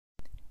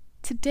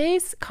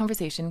Today's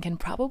conversation can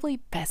probably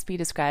best be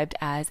described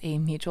as a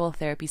mutual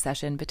therapy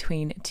session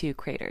between two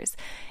creators.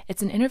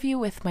 It's an interview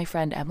with my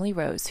friend Emily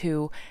Rose,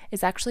 who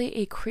is actually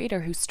a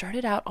creator who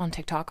started out on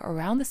TikTok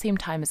around the same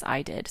time as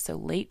I did, so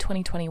late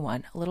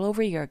 2021, a little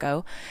over a year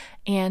ago,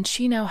 and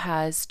she now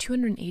has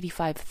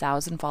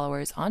 285,000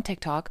 followers on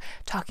TikTok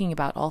talking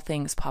about all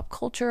things pop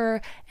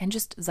culture and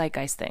just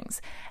zeitgeist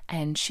things.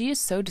 And she is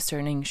so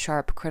discerning,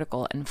 sharp,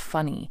 critical, and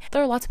funny.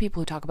 There are lots of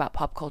people who talk about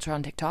pop culture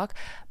on TikTok,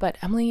 but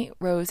Emily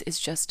Rose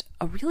is just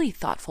a really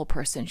thoughtful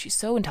person. She's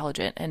so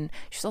intelligent, and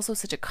she's also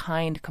such a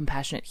kind,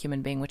 compassionate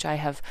human being, which I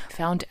have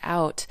found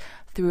out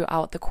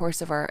throughout the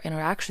course of our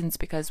interactions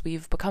because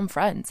we've become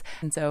friends.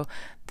 And so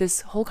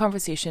this whole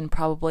conversation,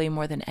 probably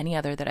more than any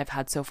other that I've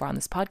had so far on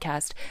this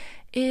podcast,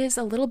 is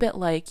a little bit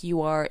like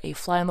you are a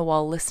fly on the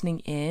wall listening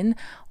in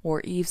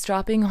or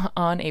eavesdropping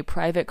on a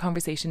private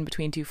conversation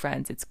between two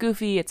friends. It's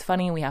goofy, it's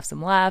funny, we have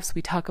some laughs,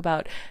 we talk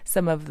about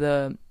some of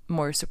the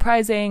more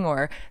surprising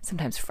or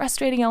sometimes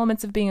frustrating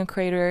elements of being a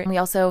creator. And we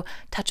also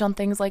touch on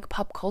things like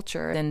pop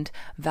culture and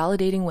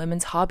validating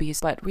women's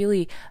hobbies. But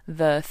really,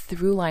 the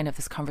through line of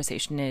this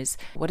conversation is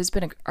what has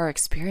been our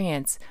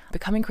experience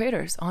becoming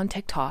creators on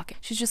TikTok.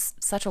 She's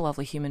just such a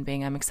lovely human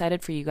being. I'm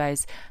excited for you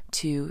guys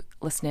to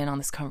listen in on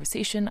this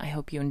conversation. I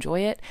hope you enjoy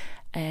it.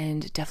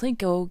 And definitely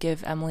go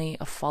give Emily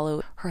a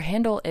follow. Her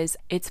handle is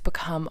It's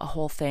Become a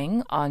Whole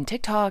Thing on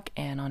TikTok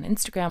and on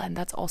Instagram. And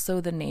that's also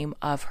the name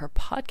of her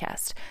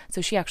podcast.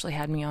 So she actually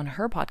had me on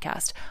her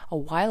podcast a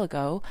while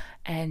ago,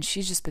 and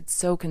she's just been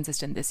so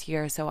consistent this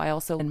year. So I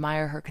also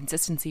admire her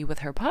consistency with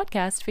her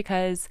podcast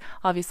because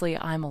obviously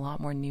I'm a lot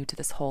more new to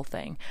this whole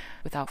thing.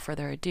 Without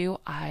further ado,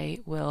 I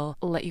will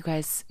let you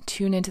guys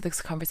tune into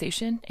this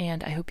conversation,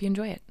 and I hope you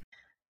enjoy it.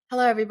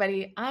 Hello,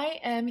 everybody.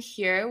 I am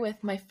here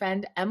with my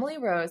friend Emily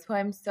Rose, who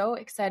I'm so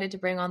excited to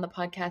bring on the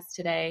podcast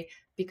today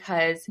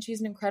because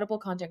she's an incredible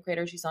content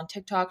creator. She's on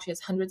TikTok. She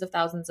has hundreds of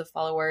thousands of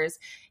followers.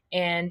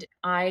 And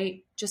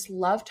I just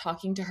love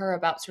talking to her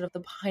about sort of the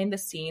behind the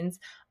scenes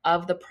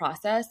of the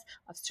process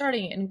of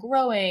starting and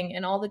growing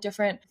and all the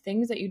different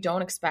things that you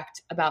don't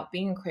expect about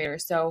being a creator.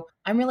 So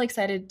I'm really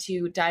excited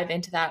to dive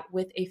into that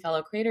with a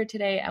fellow creator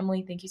today.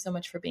 Emily, thank you so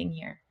much for being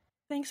here.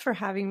 Thanks for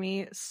having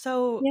me.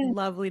 So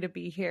lovely to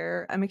be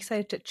here. I'm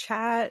excited to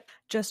chat.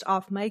 Just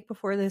off mic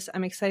before this,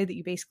 I'm excited that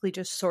you basically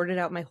just sorted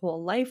out my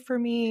whole life for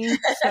me.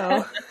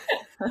 So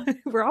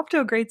we're off to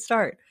a great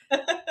start.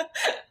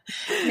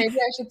 Maybe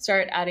I should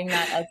start adding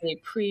that as a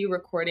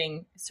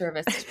pre-recording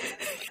service.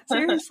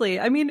 Seriously.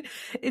 I mean,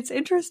 it's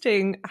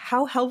interesting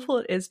how helpful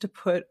it is to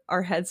put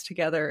our heads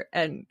together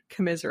and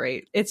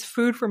commiserate. It's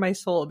food for my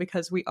soul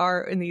because we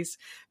are in these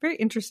very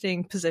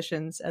interesting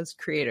positions as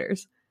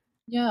creators.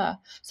 Yeah.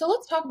 So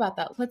let's talk about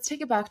that. Let's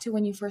take it back to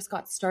when you first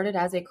got started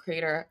as a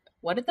creator.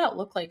 What did that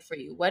look like for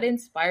you? What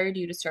inspired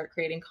you to start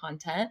creating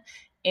content?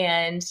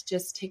 And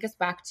just take us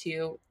back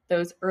to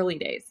those early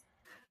days.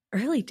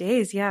 Early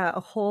days, yeah. A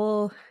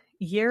whole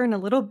year and a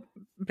little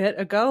bit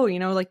ago,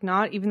 like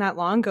not even that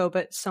long ago,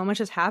 but so much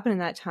has happened in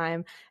that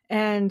time.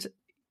 And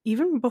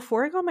even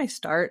before I got my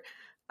start,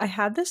 I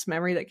had this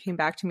memory that came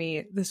back to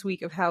me this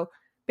week of how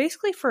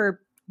basically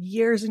for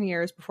years and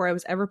years before I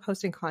was ever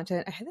posting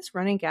content, I had this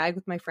running gag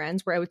with my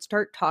friends where I would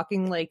start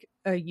talking like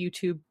a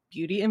YouTube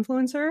beauty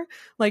influencer,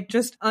 like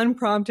just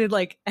unprompted,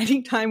 like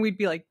anytime we'd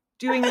be like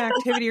doing an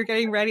activity or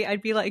getting ready,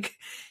 I'd be like,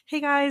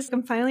 hey guys,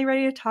 I'm finally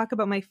ready to talk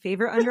about my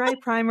favorite under eye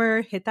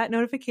primer, hit that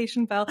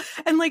notification bell.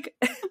 And like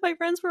my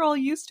friends were all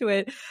used to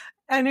it.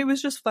 And it was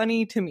just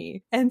funny to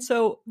me. And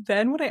so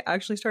then when I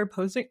actually started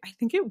posting, I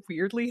think it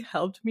weirdly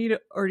helped me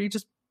to already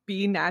just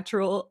be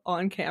natural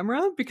on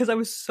camera because I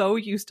was so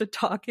used to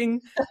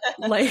talking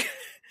like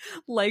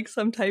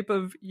some type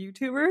of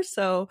YouTuber.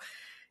 So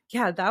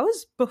yeah, that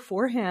was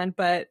beforehand.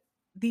 But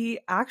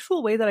the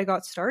actual way that I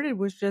got started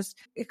was just,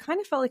 it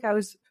kind of felt like I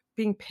was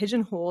being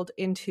pigeonholed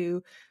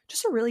into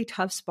just a really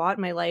tough spot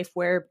in my life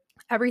where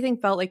everything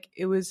felt like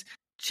it was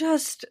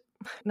just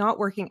not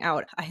working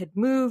out. I had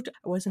moved.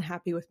 I wasn't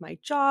happy with my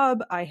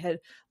job. I had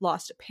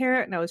lost a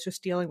parent and I was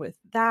just dealing with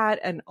that.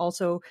 And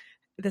also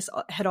this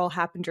had all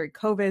happened during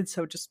COVID,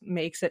 so it just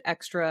makes it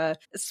extra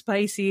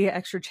spicy,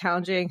 extra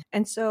challenging.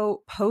 And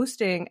so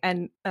posting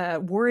and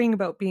worrying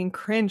about being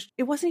cringed,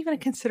 it wasn't even a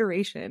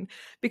consideration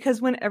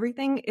because when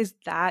everything is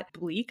that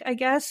bleak, I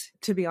guess,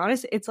 to be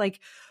honest, it's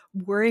like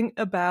worrying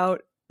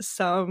about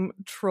some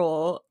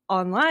troll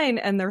online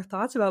and their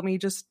thoughts about me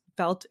just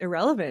felt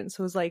irrelevant.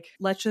 So it was like,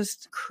 let's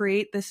just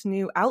create this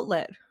new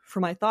outlet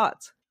for my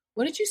thoughts.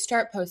 What did you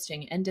start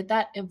posting and did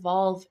that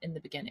evolve in the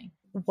beginning?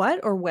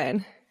 What or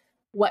when?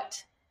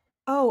 What?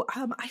 Oh,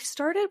 I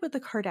started with the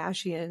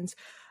Kardashians,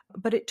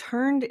 but it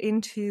turned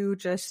into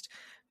just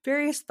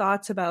various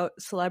thoughts about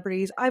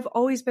celebrities. I've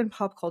always been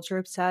pop culture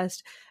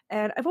obsessed,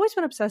 and I've always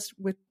been obsessed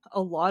with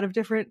a lot of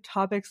different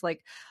topics.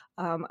 Like,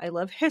 I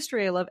love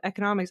history, I love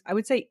economics. I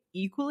would say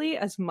equally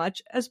as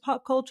much as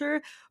pop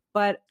culture,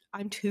 but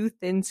I'm too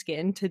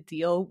thin-skinned to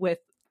deal with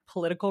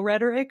political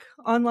rhetoric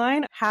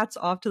online. Hats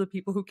off to the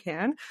people who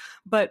can.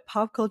 But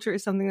pop culture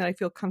is something that I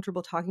feel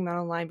comfortable talking about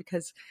online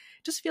because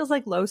it just feels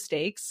like low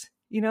stakes.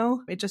 you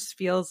know? It just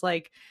feels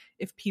like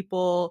if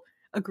people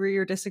agree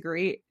or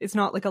disagree, it's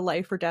not like a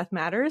life or death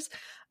matters.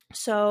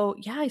 So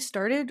yeah, I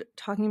started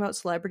talking about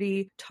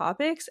celebrity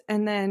topics,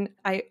 and then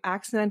I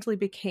accidentally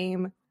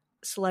became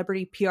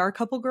celebrity PR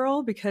couple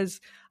girl because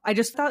I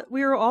just thought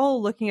we were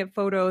all looking at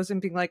photos and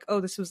being like, oh,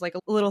 this was like a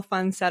little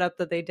fun setup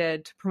that they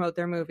did to promote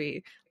their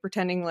movie,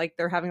 pretending like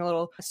they're having a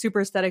little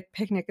super aesthetic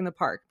picnic in the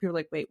park. People are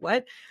like, wait,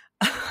 what?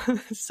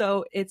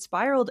 So it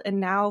spiraled, and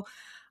now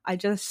I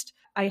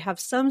have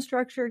some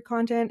structured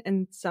content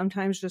and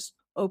sometimes just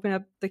open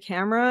up the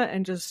camera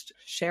and just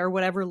share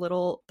whatever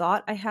little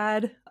thought I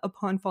had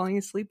upon falling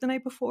asleep the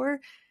night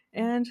before.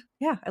 And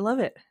yeah, I love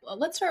it. Well,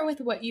 let's start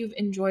with what you've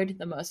enjoyed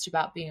the most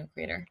about being a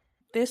creator.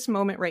 This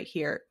moment right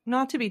here,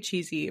 not to be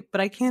cheesy,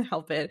 but I can't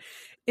help it.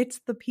 It's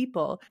the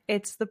people.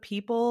 It's the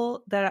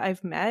people that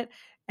I've met.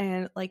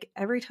 And like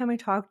every time I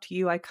talk to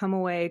you, I come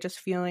away just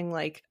feeling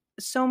like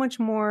so much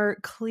more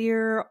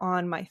clear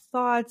on my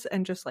thoughts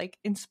and just like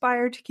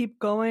inspired to keep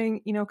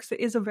going, you know, because it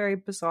is a very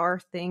bizarre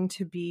thing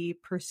to be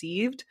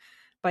perceived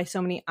by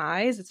so many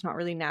eyes. It's not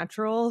really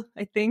natural,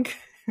 I think,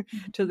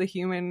 to the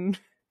human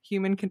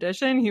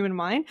condition, human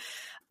mind.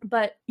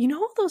 But you know,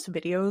 all those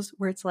videos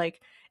where it's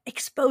like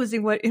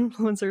exposing what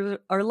influencers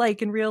are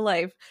like in real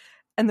life,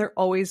 and they're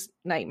always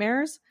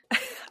nightmares.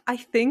 I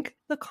think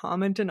the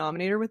common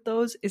denominator with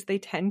those is they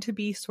tend to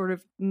be sort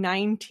of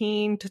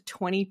 19 to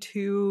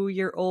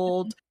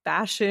 22-year-old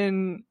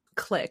fashion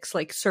cliques,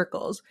 like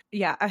circles.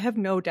 Yeah, I have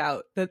no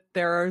doubt that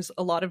there's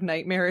a lot of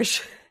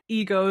nightmarish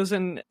egos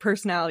and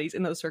personalities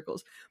in those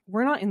circles.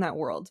 We're not in that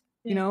world.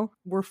 You know,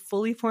 we're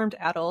fully formed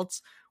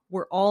adults.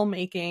 We're all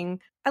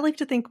making, I like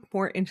to think,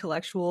 more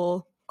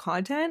intellectual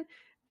content,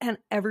 and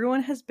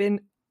everyone has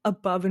been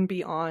above and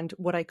beyond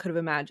what I could have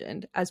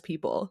imagined as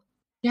people.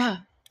 Yeah.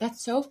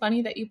 That's so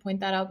funny that you point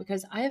that out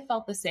because I have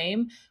felt the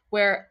same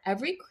where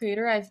every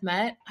creator I've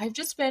met, I've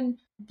just been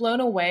blown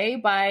away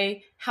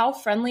by how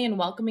friendly and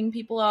welcoming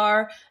people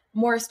are.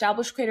 More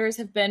established creators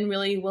have been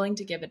really willing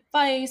to give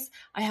advice.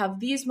 I have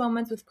these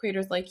moments with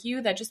creators like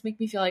you that just make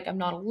me feel like I'm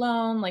not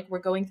alone, like we're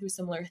going through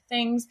similar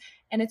things.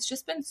 And it's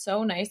just been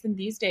so nice. And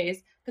these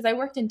days, because I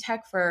worked in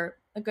tech for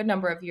a good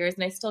number of years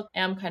and I still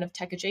am kind of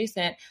tech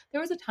adjacent,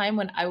 there was a time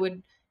when I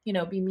would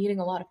be meeting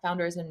a lot of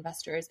founders and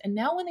investors. And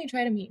now when they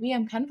try to meet me,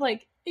 I'm kind of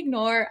like,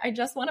 ignore. I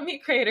just want to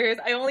meet creators.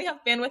 I only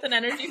have bandwidth and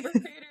energy for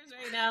creators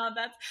right now.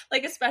 That's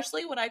like,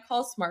 especially what I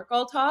call smart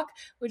girl talk,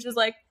 which is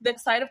like the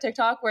side of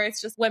TikTok where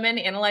it's just women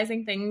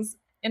analyzing things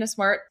in a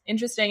smart,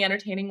 interesting,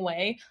 entertaining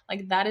way.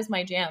 Like that is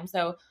my jam.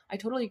 So I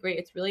totally agree.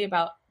 It's really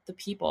about the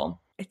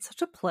people. It's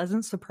such a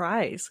pleasant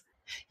surprise.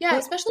 Yeah,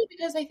 especially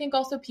because I think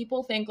also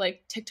people think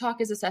like TikTok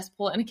is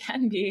accessible, and it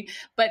can be,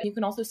 but you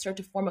can also start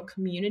to form a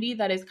community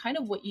that is kind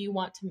of what you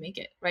want to make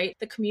it, right?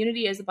 The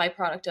community is a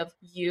byproduct of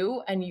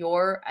you and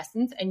your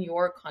essence and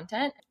your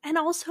content. And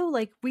also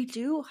like we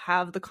do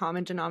have the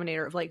common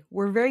denominator of like,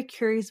 we're very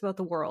curious about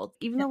the world,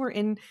 even though we're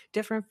in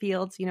different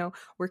fields,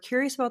 we're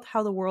curious about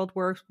how the world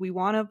works. We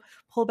want to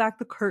pull back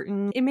the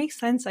curtain. It makes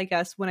sense, I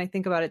guess, when I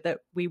think about it,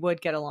 that we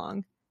would get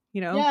along,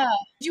 Yeah.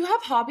 Do you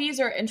have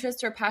hobbies or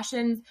interests or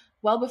passions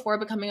well before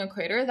becoming a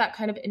creator that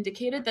kind of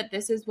indicated that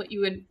this is what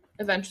you would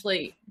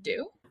eventually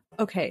do?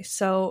 Okay,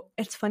 so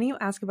it's funny you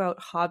ask about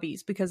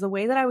hobbies because the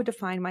way that I would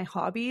define my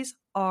hobbies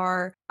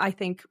are, I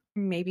think,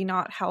 maybe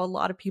not how a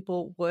lot of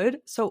people would.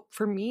 So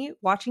for me,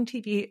 watching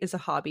TV is a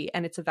hobby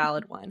and it's a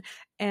valid one.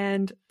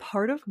 And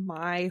part of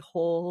my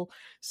whole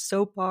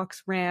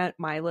soapbox rant,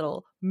 my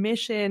little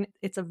mission,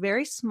 it's a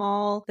very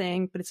small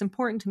thing, but it's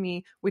important to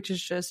me, which is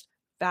just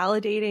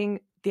validating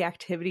the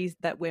activities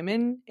that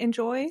women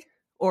enjoy.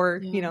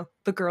 Or,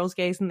 the girls,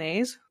 gays, and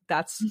theys.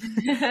 That's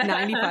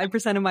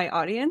 95% of my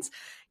audience.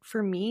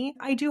 For me,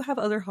 I do have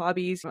other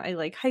hobbies. I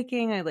like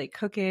hiking, I like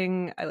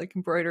cooking, I like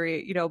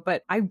embroidery,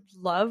 but I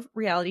love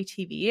reality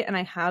TV, and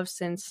I have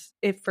since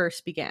it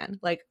first began.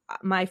 Like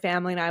my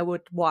family and I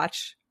would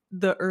watch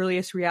the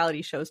earliest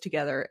reality shows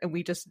together, and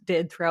we just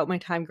did throughout my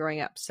time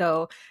growing up.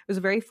 So it was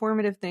a very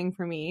formative thing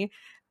for me.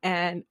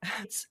 And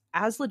it's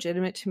as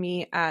legitimate to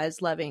me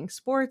as loving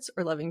sports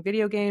or loving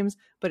video games,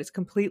 but it's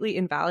completely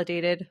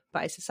invalidated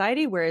by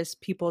society. Whereas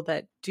people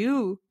that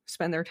do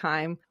spend their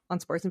time on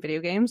sports and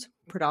video games,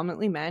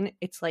 predominantly men,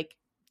 it's like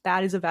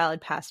that is a valid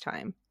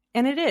pastime.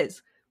 And it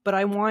is. But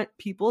I want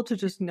people to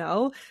just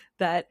know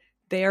that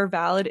they are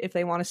valid if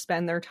they want to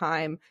spend their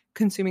time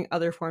consuming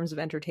other forms of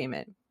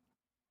entertainment.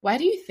 Why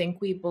do you think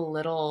we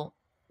belittle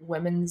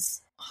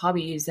women's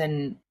hobbies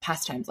and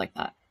pastimes like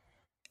that?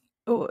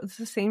 Oh, it's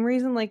the same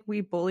reason like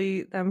we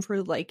bully them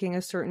for liking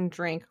a certain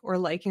drink or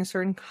liking a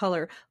certain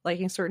color,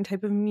 liking a certain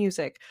type of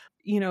music.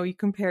 You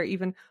compare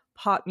even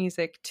pop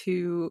music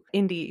to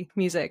indie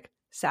music.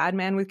 Sad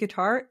man with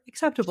guitar,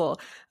 acceptable.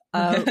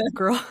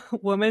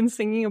 Woman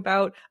singing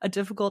about a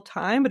difficult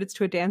time, but it's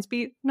to a dance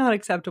beat, not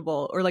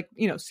acceptable. Or like,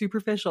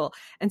 superficial.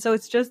 And so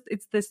it's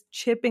this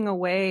chipping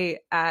away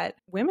at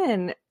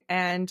women.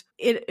 And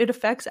it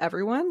affects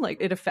everyone. Like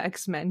it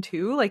affects men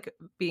too, like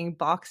being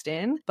boxed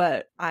in.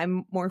 But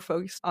I'm more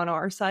focused on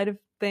our side of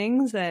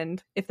things.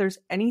 And if there's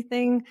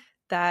anything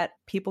that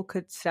people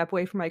could step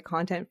away from my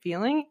content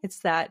feeling. It's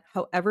that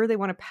however they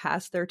want to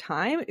pass their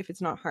time, if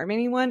it's not harming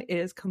anyone, it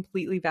is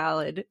completely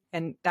valid.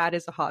 And that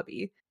is a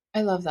hobby.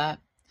 I love that.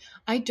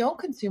 I don't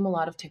consume a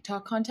lot of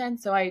TikTok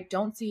content, so I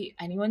don't see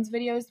anyone's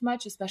videos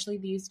much, especially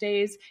these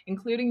days,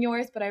 including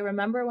yours. But I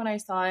remember when I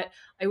saw it,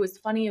 it was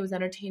funny, it was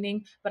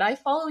entertaining. But I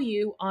follow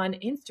you on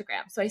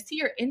Instagram. So I see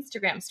your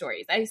Instagram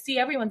stories. I see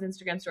everyone's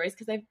Instagram stories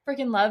because I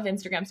freaking love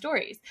Instagram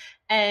stories.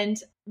 And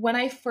when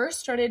I first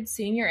started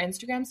seeing your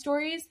Instagram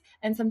stories,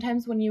 and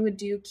sometimes when you would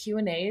do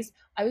Q&As,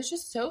 I was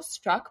just so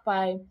struck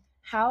by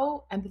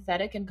how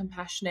empathetic and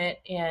compassionate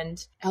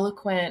and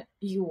eloquent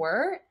you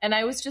were. And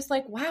I was just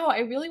like, wow, I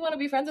really want to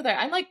be friends with her.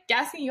 I'm like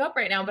gassing you up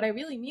right now, but I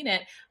really mean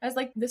it. I was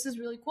like, this is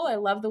really cool. I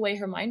love the way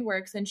her mind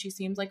works. And she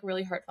seems like a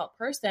really heartfelt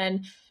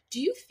person.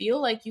 Do you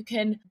feel like you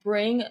can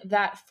bring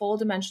that full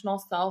dimensional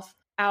self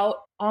out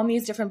on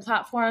these different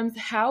platforms?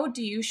 How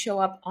do you show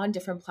up on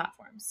different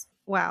platforms?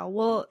 Wow.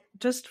 Well,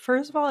 just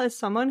first of all, as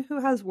someone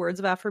who has words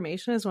of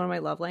affirmation as one of my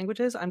love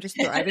languages, I'm just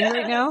thriving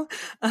right now.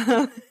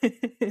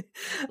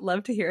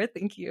 Love to hear it.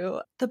 Thank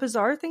you. The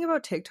bizarre thing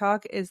about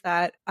TikTok is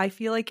that I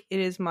feel like it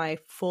is my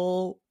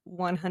full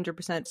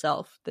 100%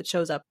 self that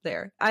shows up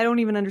there. I don't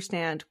even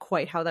understand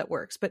quite how that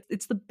works, but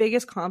it's the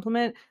biggest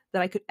compliment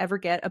that I could ever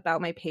get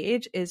about my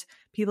page is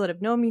people that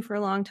have known me for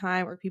a long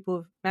time or people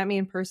who've met me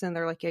in person.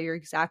 They're like, yeah, you're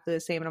exactly the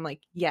same. And I'm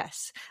like,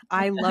 yes,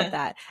 I love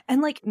that.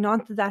 And like,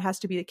 not that that has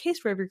to be the case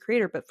for every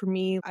creator, but for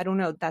me, I don't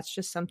know. That's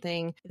just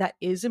something that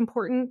is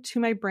important to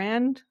my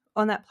brand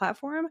on that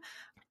platform.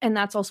 And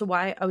that's also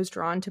why I was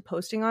drawn to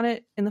posting on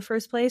it in the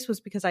first place, was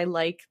because I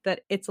like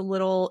that it's a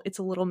little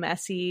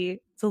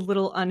messy, it's a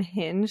little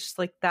unhinged.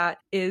 Like that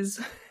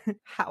is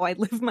how I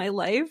live my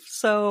life.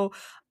 So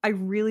I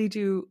really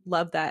do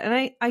love that.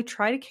 And I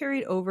try to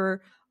carry it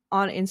over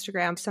on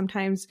Instagram.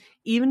 Sometimes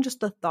even just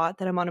the thought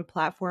that I'm on a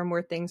platform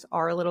where things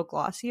are a little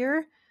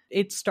glossier,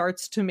 it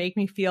starts to make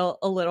me feel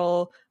a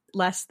little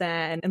less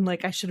than, and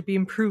like I should be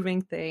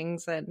improving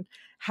things. And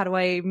how do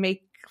I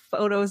make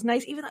photos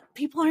nice? Even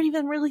people aren't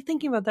even really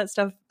thinking about that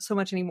stuff so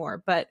much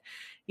anymore. But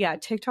yeah,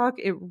 TikTok,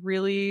 it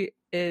really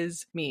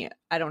is me.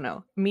 I don't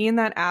know. Me and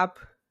that app,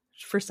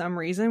 for some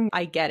reason,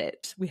 I get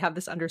it. We have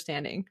this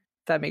understanding.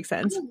 If that makes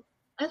sense.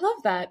 I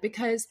love that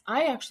because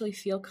I actually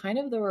feel kind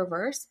of the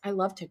reverse. I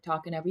love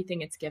TikTok and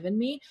everything it's given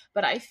me,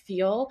 but I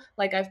feel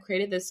like I've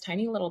created this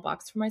tiny little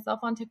box for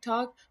myself on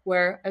TikTok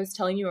where I was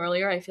telling you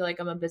earlier, I feel like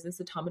I'm a business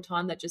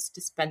automaton that just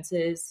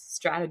dispenses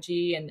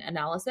strategy and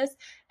analysis.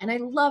 And I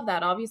love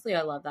that. Obviously,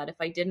 I love that. If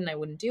I didn't, I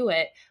wouldn't do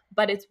it,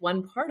 but it's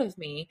one part of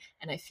me.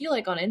 And I feel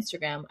like on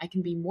Instagram, I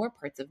can be more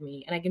parts of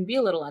me and I can be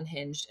a little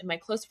unhinged. And my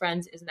close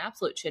friends is an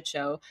absolute shit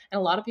show. And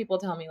a lot of people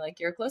tell me like,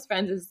 your close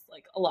friends is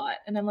like a lot.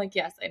 And I'm like,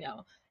 yes, I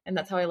know. And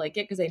that's how I like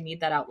it because I need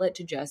that outlet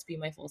to just be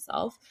my full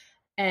self.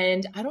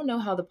 And I don't know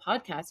how the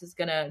podcast is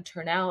going to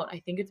turn out.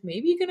 I think it's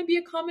maybe going to be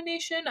a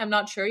combination. I'm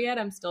not sure yet.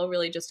 I'm still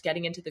really just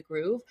getting into the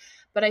groove.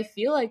 But I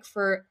feel like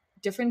for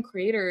different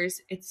creators,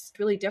 it's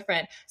really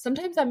different.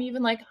 Sometimes I'm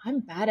even like,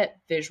 I'm bad at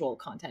visual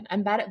content.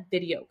 I'm bad at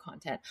video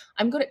content.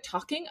 I'm good at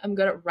talking. I'm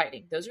good at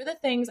writing. Those are the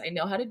things I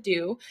know how to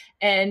do.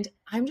 And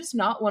I'm just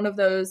not one of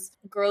those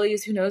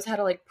girlies who knows how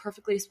to like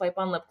perfectly swipe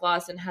on lip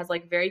gloss and has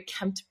like very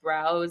kempt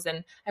brows.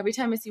 And every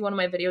time I see one of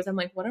my videos, I'm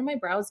like, what are my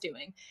brows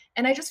doing?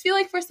 And I just feel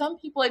like for some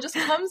people, it just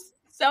comes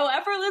so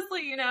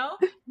effortlessly, you know,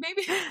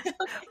 maybe.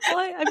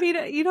 Well, I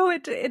mean, you know,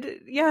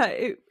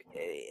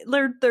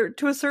 there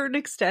to a certain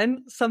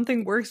extent,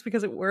 something works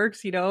because it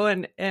works, you know,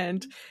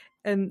 and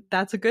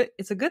that's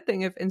it's a good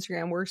thing if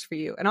Instagram works for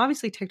you. And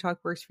obviously TikTok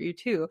works for you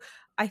too.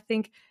 I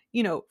think,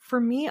 you know, for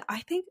me, I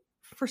think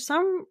for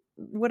some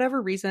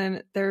whatever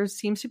reason, there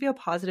seems to be a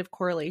positive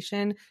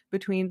correlation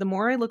between the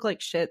more I look like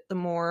shit, the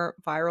more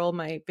viral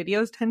my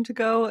videos tend to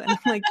go. And I'm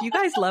like, you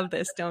guys love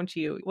this, don't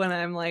you? When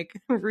I'm like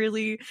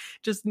really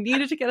just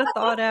needed to get a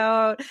thought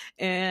out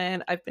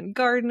and I've been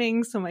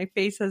gardening, so my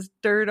face has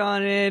dirt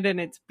on it and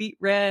it's beet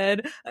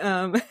red.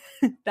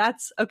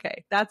 That's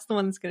okay. That's the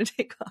one that's going to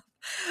take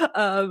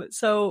off.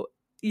 So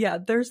yeah,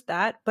 there's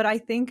that. But I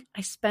think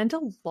I spent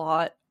a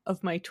lot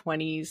of my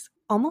 20s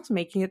almost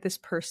making it this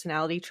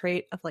personality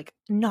trait of like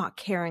not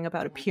caring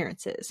about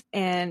appearances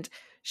and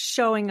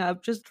showing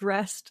up just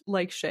dressed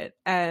like shit.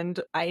 And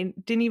I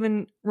didn't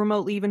even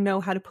remotely even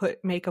know how to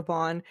put makeup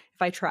on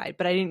if I tried,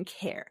 but I didn't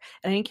care.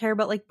 And I didn't care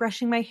about like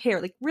brushing my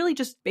hair, like really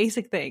just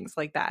basic things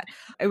like that.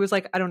 It was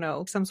like, I don't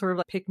know, some sort of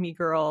like pick me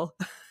girl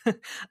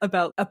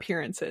about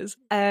appearances.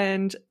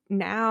 And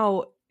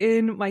now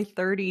in my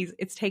 30s,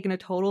 it's taken a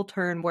total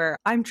turn where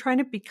I'm trying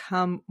to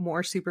become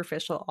more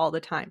superficial all the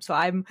time. So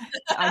I'm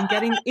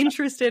getting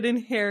interested in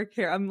hair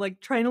care. I'm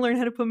like trying to learn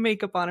how to put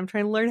makeup on. I'm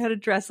trying to learn how to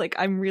dress. Like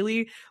I'm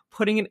really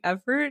putting an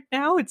effort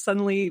now. It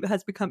suddenly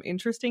has become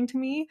interesting to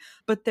me,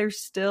 but there's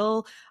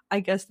still, I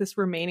guess, this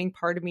remaining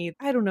part of me.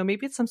 I don't know,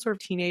 maybe it's some sort of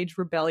teenage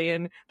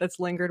rebellion that's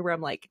lingered where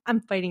I'm like,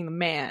 I'm fighting the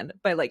man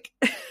by like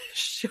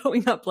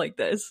showing up like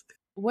this.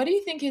 What do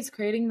you think is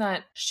creating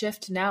that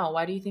shift now?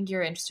 Why do you think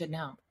you're interested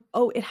now?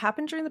 Oh, it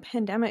happened during the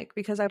pandemic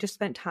because I just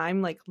spent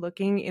time like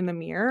looking in the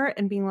mirror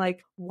and being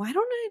like, why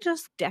don't I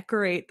just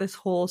decorate this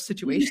whole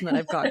situation that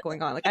I've got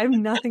going on? Like, I have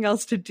nothing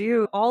else to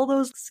do. All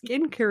those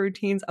skincare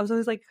routines, I was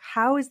always like,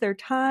 how is there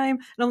time?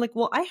 And I'm like,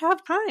 well, I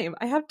have time.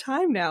 I have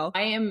time now.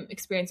 I am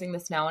experiencing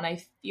this now and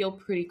I feel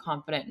pretty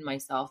confident in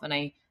myself, and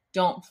I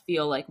don't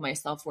feel like my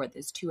self-worth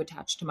is too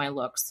attached to my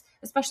looks,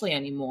 especially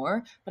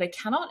anymore. But I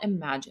cannot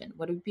imagine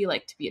what it would be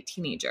like to be a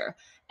teenager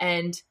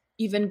and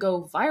even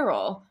go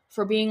viral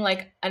for being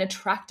like an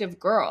attractive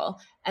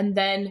girl and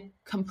then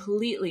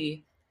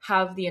completely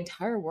have the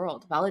entire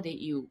world validate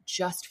you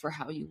just for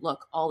how you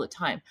look all the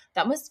time.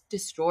 That must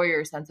destroy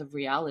your sense of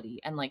reality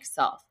and like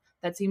self.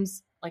 That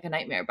seems like a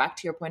nightmare. Back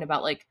to your point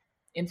about like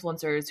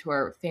influencers who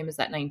are famous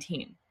at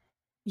 19.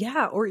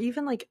 Yeah, or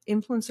even like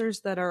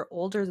influencers that are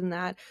older than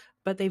that,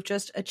 but they've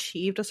just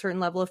achieved a certain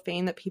level of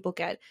fame that people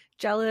get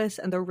jealous,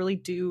 and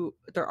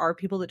there are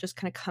people that just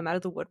kind of come out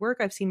of the woodwork.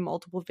 I've seen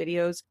multiple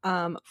videos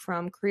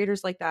from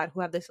creators like that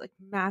who have this like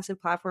massive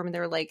platform, and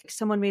they're like,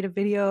 someone made a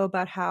video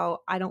about how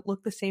I don't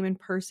look the same in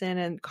person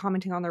and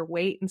commenting on their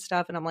weight and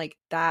stuff, and I'm like,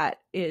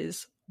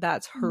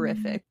 that's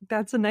horrific.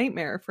 That's a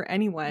nightmare for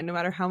anyone, no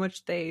matter how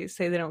much they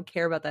say they don't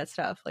care about that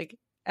stuff. Like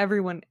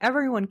everyone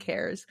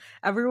cares.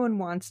 Everyone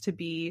wants to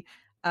be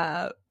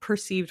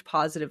perceived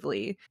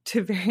positively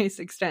to various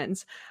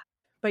extents.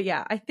 But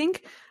yeah, I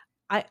think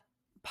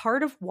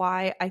part of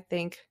why I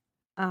think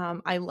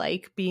I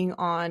like being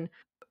on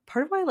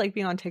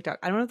TikTok.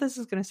 I don't know if this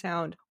is going to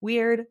sound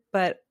weird,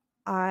 but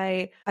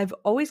I've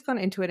always gone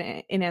into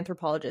it in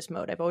anthropologist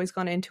mode. I've always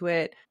gone into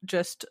it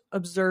just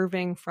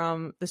observing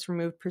from this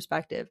removed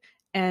perspective.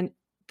 And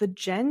the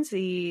Gen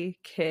Z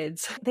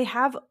kids, they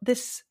have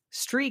this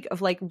streak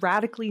of like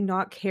radically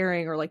not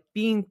caring or like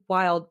being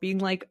wild, being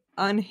like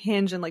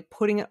unhinged and like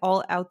putting it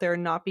all out there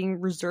and not being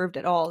reserved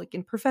at all, like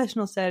in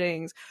professional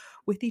settings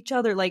with each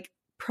other, like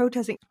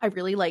protesting. I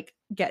really like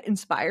get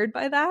inspired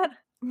by that.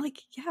 I'm like,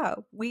 yeah,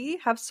 we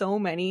have so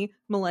many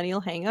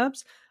millennial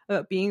hangups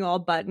about being all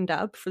buttoned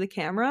up for the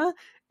camera,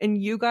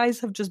 and you guys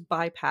have just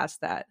bypassed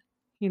that,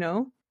 you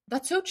know?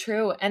 That's so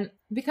true. And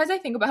because I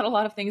think about a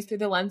lot of things through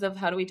the lens of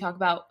how do we talk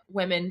about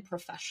women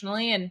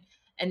professionally and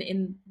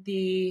in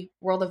the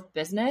world of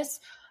business,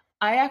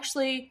 I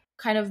actually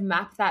kind of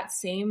map that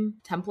same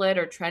template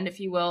or trend, if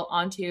you will,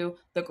 onto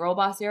the girl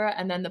boss era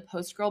and then the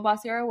post girl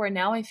boss era, where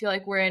now I feel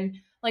like we're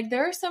in, like,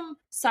 there are some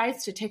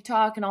sides to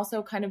TikTok and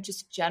also kind of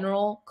just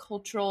general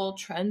cultural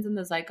trends in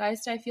the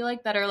zeitgeist, I feel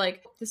like, that are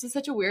like, this is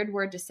such a weird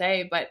word to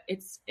say, but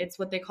it's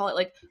what they call it,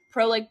 like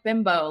pro like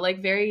bimbo,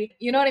 like very,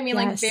 you know what I mean?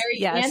 Like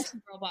very anti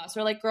girl boss,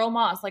 or like girl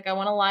moss, like I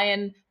want to lie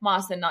in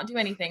moss and not do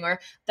anything, or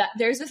that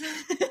there's this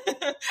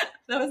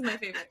that was my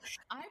favorite.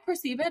 I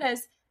perceive it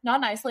as not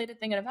an isolated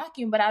thing in a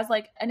vacuum, but as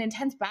like an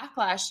intense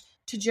backlash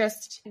to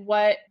just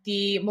what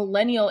the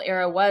millennial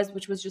era was,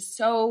 which was just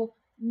so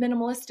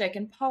minimalistic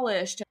and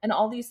polished and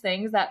all these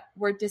things that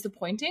were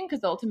disappointing,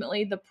 because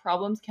ultimately the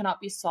problems cannot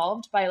be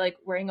solved by like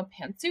wearing a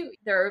pantsuit.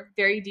 There are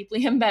very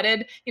deeply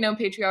embedded,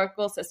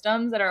 patriarchal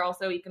systems that are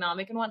also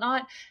economic and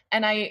whatnot.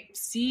 And I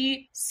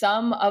see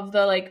some of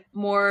the like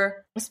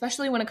more,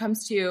 especially when it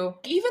comes to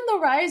even the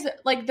rise,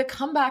 like the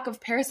comeback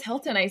of Paris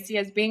Hilton, I see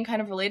as being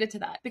kind of related to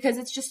that, because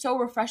it's just so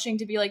refreshing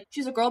to be like,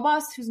 she's a girl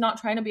boss who's not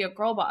trying to be a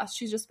girl boss.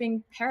 She's just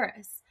being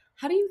Paris.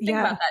 How do you think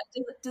about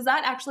that? Does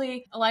that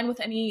actually align with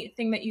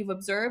anything that you've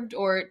observed,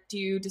 or do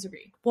you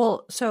disagree?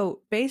 Well, so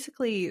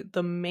basically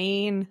the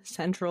main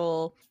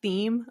central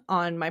theme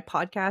on my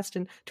podcast,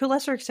 and to a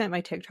lesser extent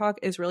my TikTok,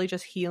 is really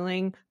just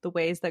healing the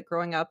ways that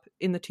growing up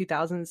in the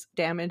 2000s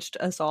damaged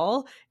us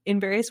all in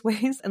various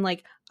ways. And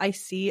like, I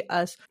see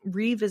us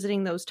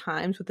revisiting those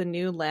times with a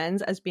new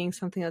lens as being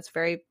something that's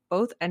very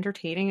both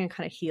entertaining and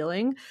kind of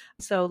healing.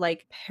 So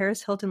like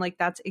Paris Hilton, like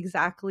that's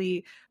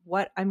exactly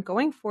what I'm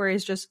going for,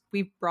 is just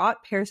we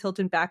brought Paris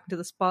Hilton back into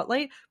the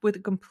spotlight with a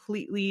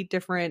completely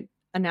different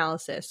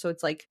analysis. So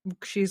it's like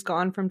she's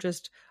gone from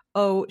just,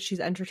 oh,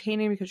 she's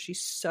entertaining because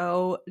she's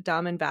so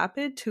dumb and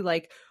vapid, to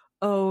like,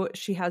 oh,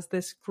 she has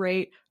this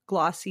great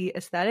glossy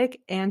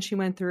aesthetic and she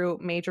went through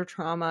major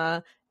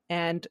trauma,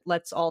 and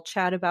let's all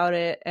chat about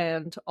it,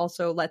 and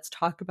also let's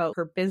talk about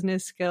her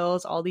business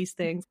skills, all these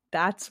things.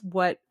 That's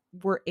what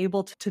we're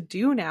able to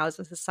do now as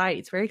a society.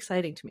 It's very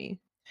exciting to me.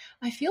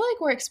 I feel like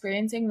we're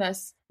experiencing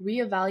this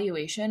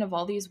reevaluation of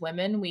all these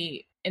women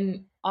we,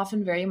 in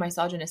often very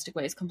misogynistic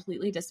ways,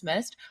 completely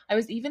dismissed. I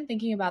was even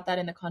thinking about that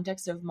in the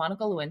context of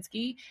Monica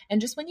Lewinsky.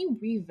 And just when you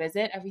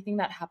revisit everything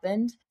that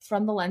happened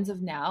from the lens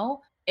of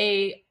now,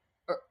 a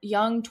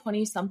young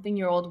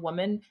 20-something-year-old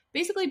woman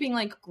basically being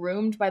like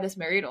groomed by this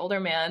married older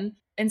man,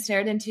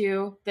 ensnared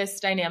into this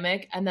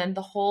dynamic, and then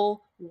the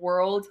whole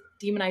world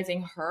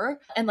demonizing her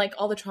and like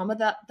all the trauma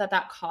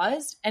that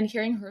caused, and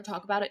hearing her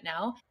talk about it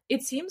now,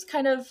 it seems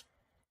kind of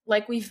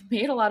like we've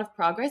made a lot of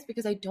progress,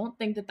 because I don't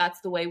think that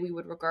that's the way we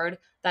would regard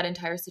that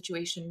entire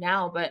situation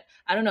now. But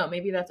I don't know,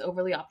 maybe that's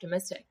overly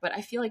optimistic, but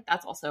I feel like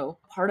that's also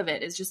part of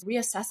it, is just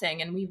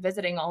reassessing and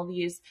revisiting all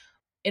these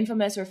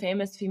infamous or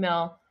famous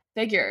female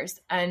figures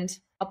and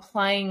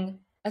applying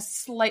a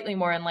slightly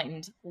more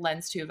enlightened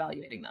lens to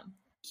evaluating them.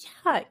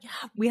 Yeah,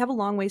 we have a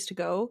long ways to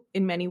go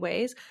in many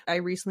ways. I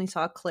recently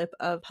saw a clip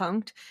of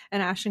Punked,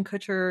 and Ashton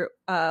Kutcher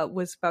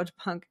was about to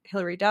punk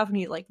Hillary Duff, and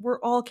he's like, "We're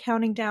all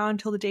counting down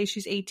till the day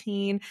she's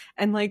 18,"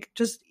 and like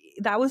just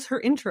that was her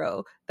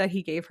intro that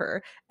he gave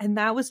her, and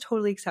that was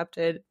totally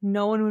accepted.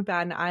 No one would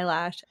bat an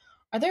eyelash.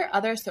 Are there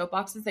other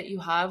soapboxes that you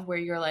have where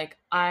you're like,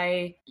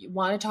 I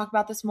want to talk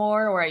about this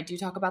more, or I do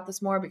talk about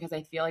this more because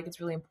I feel like it's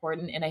really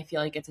important and I feel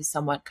like it's a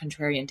somewhat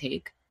contrarian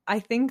take? I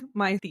think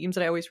my themes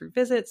that I always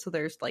revisit, so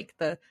there's like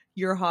the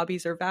your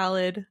hobbies are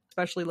valid,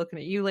 especially looking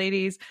at you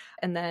ladies.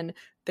 And then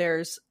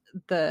there's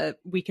the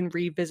we can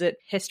revisit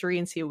history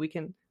and see what we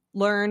can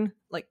learn,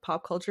 like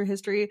pop culture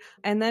history.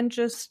 And then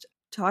just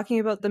talking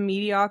about the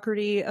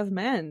mediocrity of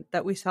men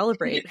that we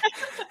celebrate,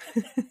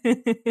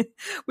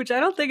 which I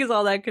don't think is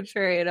all that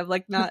contrarian. I'm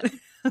like, not,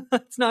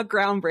 it's not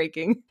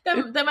groundbreaking.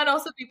 That might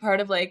also be part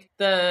of like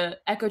the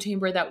echo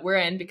chamber that we're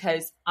in,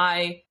 because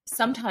I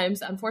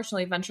sometimes,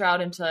 unfortunately, venture out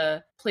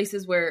into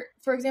places where,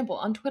 for example,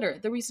 on Twitter,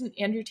 the recent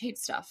Andrew Tate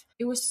stuff,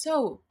 it was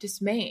so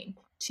dismaying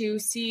to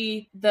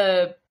see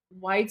the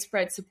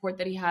widespread support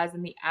that he has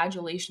and the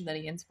adulation that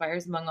he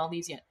inspires among all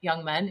these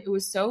young men. It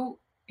was so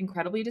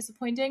incredibly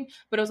disappointing,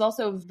 but it was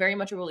also very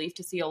much a relief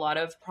to see a lot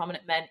of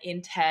prominent men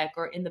in tech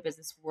or in the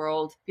business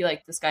world be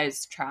like, this guy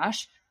is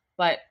trash.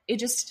 But it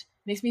just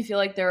makes me feel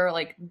like there are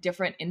like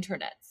different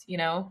internets, you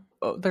know?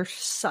 Oh, there's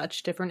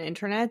such different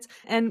internets.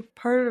 And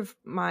part of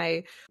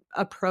my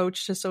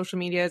approach to social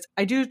media is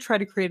I do try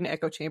to create an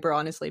echo chamber,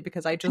 honestly,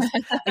 because I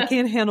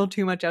can't handle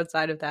too much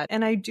outside of that.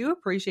 And I do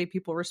appreciate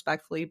people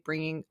respectfully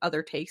bringing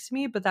other takes to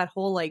me, but that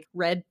whole like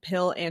red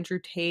pill Andrew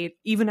Tate,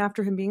 even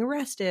after him being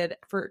arrested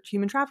for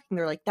human trafficking,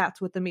 they're like, that's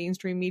what the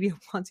mainstream media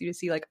wants you to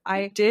see. Like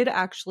I did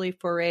actually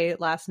foray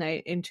last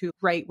night into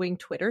right-wing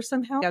Twitter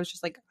somehow. I was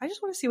just like, I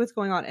just want to see what's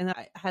going on. And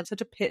I had such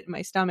a pit in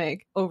my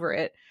stomach over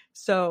it.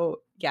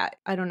 So yeah,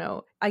 I don't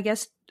know. I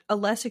guess a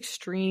less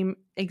extreme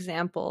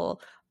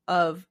example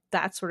of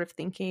that sort of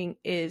thinking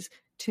is,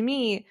 to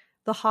me,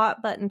 the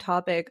hot button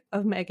topic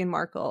of Meghan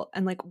Markle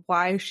and like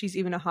why she's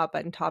even a hot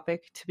button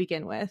topic to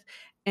begin with.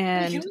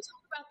 And can we talk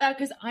about that?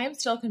 Because I am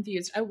still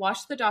confused. I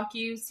watched the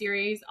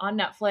docu-series on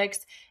Netflix,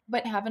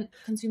 but haven't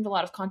consumed a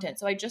lot of content.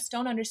 So I just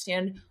don't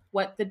understand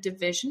what the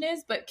division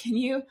is, but can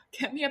you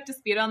get me up to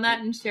speed on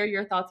that and share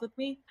your thoughts with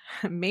me?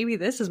 Maybe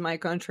this is my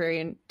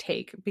contrarian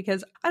take,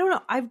 because I don't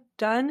know. I've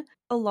done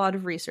a lot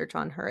of research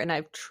on her and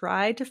I've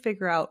tried to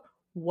figure out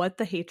what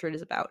the hatred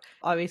is about.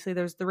 Obviously,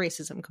 there's the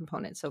racism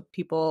component. So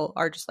people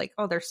are just like,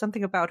 oh, there's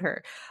something about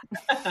her.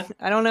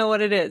 I don't know what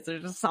it is.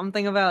 There's just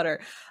something about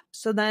her.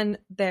 So then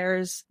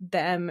there's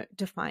them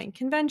defying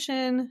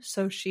convention.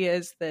 So she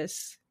is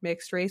this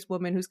mixed race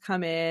woman who's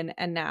come in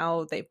and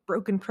now they've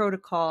broken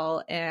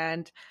protocol.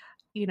 And,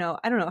 you know,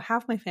 I don't know,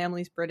 half my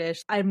family's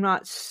British. I'm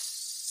not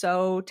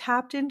so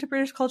tapped into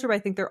British culture, but I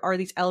think there are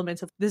these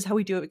elements of this is how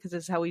we do it because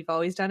this is how we've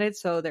always done it.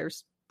 So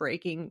there's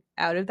breaking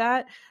out of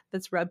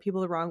that's rubbed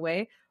people the wrong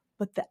way.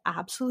 But the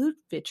absolute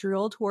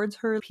vitriol towards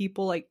her,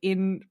 people like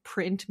in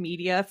print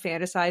media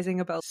fantasizing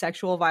about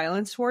sexual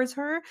violence towards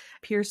her,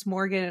 Piers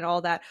Morgan and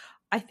all that,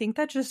 I think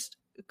that just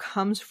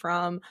comes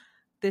from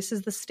this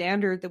is the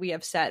standard that we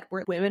have set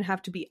where women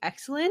have to be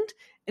excellent,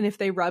 and if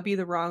they rub you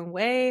the wrong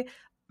way,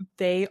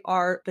 they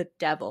are the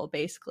devil,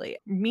 basically.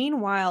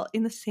 Meanwhile,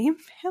 in the same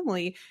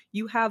family,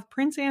 you have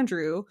Prince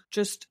Andrew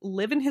just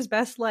living his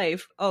best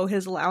life. Oh,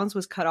 his allowance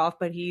was cut off,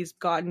 but he's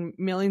gotten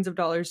millions of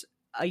dollars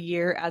a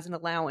year as an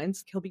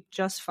allowance. He'll be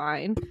just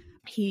fine.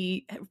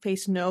 He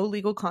faced no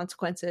legal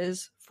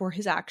consequences for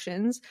his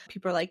actions.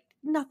 People are like,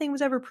 nothing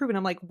was ever proven.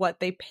 I'm like, what?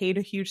 They paid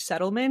a huge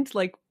settlement?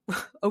 Like,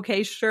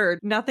 okay, sure.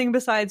 Nothing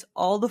besides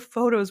all the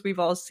photos we've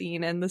all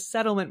seen and the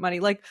settlement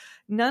money. Like,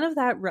 none of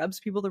that rubs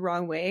people the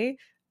wrong way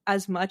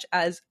as much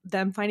as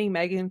them finding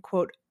Meghan,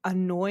 quote,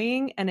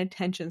 annoying and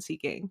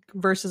attention-seeking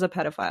versus a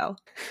pedophile.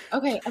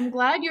 Okay, I'm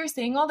glad you're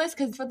saying all this,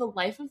 because for the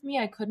life of me,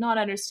 I could not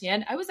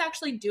understand. I was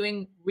actually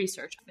doing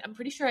research. I'm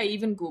pretty sure I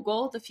even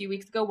Googled a few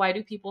weeks ago, why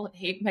do people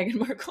hate Meghan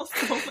Markle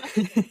so much?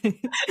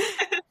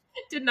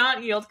 Did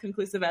not yield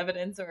conclusive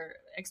evidence or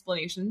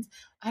explanations.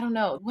 I don't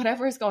know.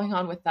 Whatever is going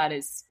on with that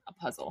is a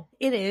puzzle.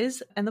 It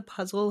is. And the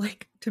puzzle,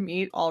 like, to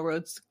me, all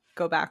roads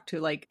go back to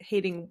like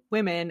hating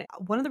women.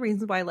 One of the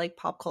reasons why I like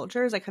pop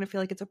culture is I kind of feel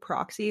like it's a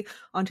proxy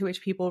onto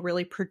which people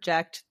really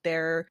project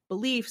their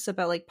beliefs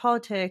about like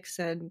politics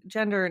and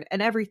gender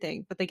and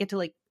everything, but they get to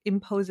like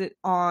impose it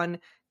on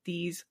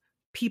these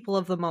people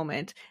of the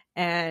moment,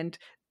 and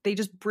they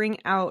just bring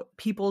out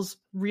people's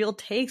real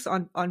takes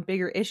on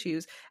bigger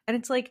issues. And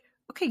it's like,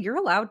 okay, you're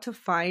allowed to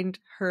find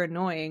her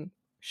annoying,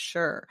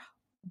 sure.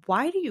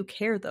 Why do you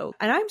care though?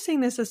 And I'm saying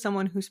this as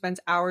someone who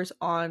spends hours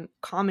on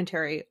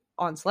commentary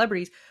on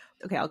celebrities.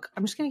 Okay,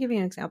 I'm just going to give you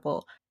an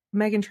example.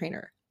 Meghan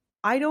Trainor.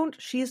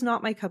 She is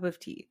not my cup of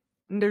tea.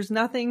 There's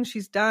nothing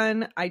she's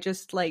done. I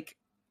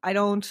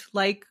don't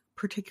like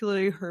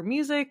particularly her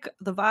music,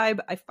 the vibe.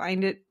 I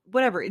find it,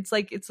 whatever. It's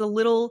like, it's a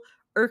little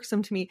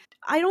irksome to me.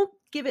 I don't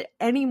give it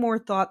any more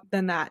thought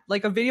than that.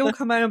 Like a video will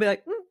come out and I'll be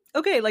like,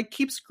 okay, like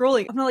keep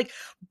scrolling. I'm not like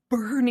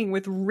burning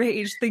with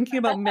rage thinking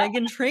about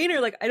Meghan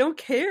Trainor. Like, I don't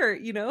care,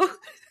 you know?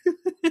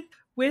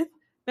 With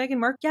Meghan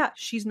Markle, yeah,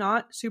 she's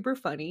not super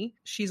funny.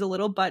 She's a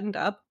little buttoned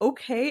up.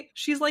 Okay,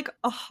 she's like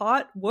a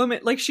hot woman.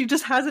 Like, she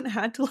just hasn't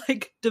had to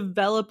like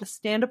develop a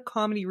stand-up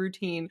comedy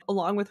routine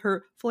along with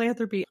her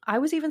philanthropy. I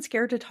was even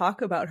scared to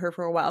talk about her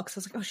for a while because I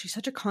was like, oh, she's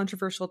such a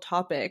controversial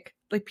topic.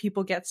 Like,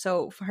 people get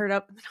so fired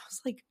up. And then I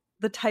was like,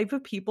 the type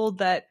of people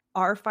that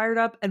are fired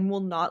up and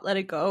will not let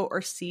it go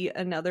or see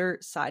another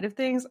side of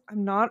things,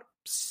 I'm not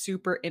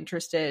super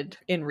interested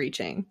in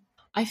reaching.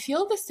 I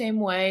feel the same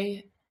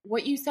way.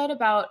 What you said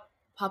about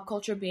pop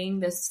culture being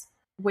this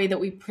way that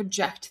we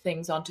project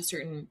things onto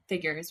certain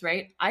figures,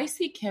 right? I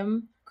see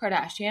Kim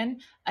Kardashian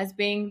as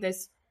being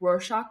this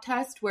Rorschach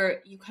test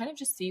where you kind of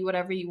just see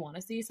whatever you want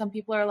to see. Some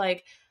people are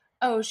like,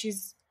 oh,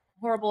 she's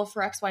horrible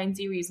for X, Y, and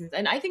Z reasons.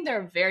 And I think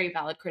there are very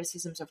valid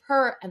criticisms of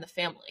her and the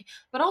family.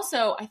 But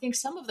also, I think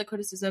some of the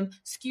criticism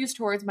skews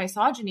towards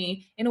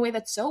misogyny in a way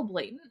that's so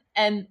blatant.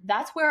 And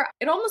that's where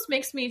it almost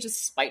makes me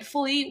just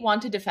spitefully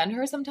want to defend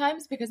her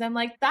sometimes, because I'm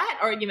like, that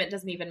argument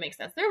doesn't even make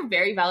sense. There are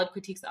very valid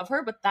critiques of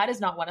her, but that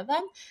is not one of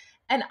them.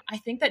 And I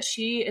think that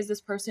she is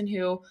this person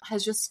who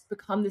has just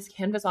become this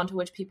canvas onto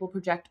which people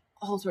project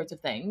all sorts of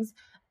things.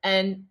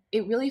 And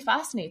it really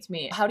fascinates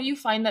me. How do you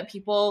find that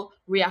people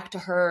react to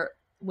her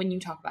when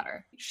you talk about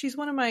her? She's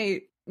one of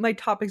my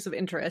topics of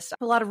interest.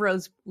 A lot of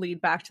roads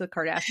lead back to the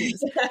Kardashians.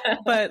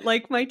 But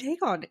like, my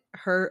take on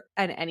her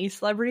and any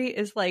celebrity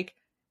is like,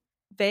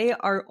 they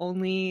are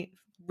only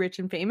rich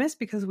and famous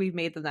because we've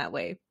made them that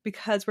way,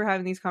 because we're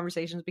having these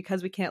conversations,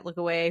 because we can't look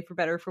away, for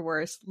better or for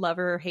worse, love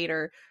her or hate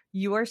her.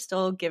 You are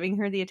still giving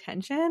her the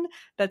attention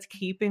that's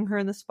keeping her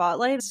in the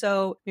spotlight.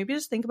 So maybe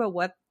just think about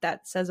what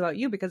that says about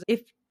you, because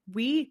if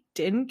we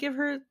didn't give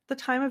her the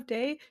time of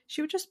day,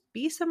 she would just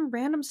be some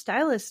random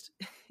stylist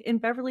in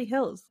Beverly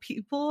Hills.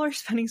 People are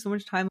spending so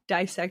much time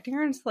dissecting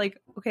her, and it's like,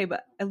 okay,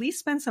 but at least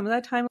spend some of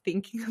that time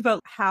thinking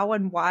about how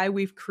and why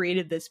we've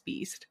created this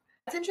beast.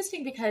 That's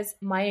interesting, because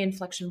my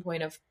inflection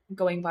point of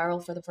going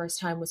viral for the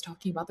first time was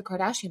talking about the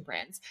Kardashian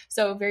brands.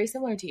 So very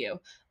similar to you.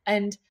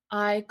 And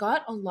I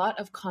got a lot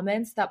of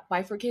comments that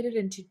bifurcated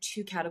into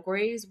two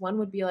categories. One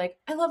would be like,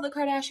 I love the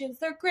Kardashians,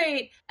 they're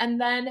great.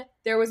 And then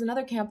there was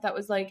another camp that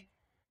was like,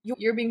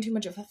 you're being too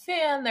much of a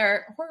fan,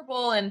 they're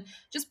horrible. And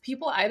just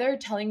people either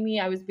telling me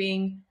I was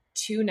being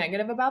too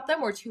negative about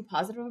them or too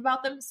positive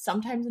about them,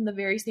 sometimes in the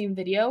very same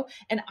video.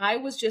 And I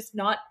was just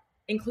not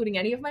including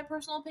any of my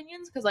personal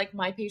opinions, because like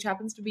my page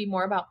happens to be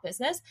more about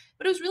business.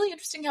 But it was really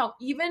interesting how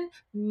even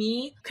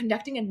me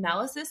conducting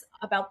analysis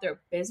about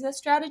their business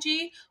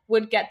strategy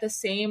would get the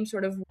same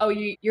sort of, oh,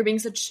 you're being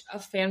such a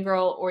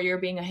fangirl, or you're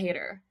being a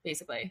hater,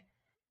 basically.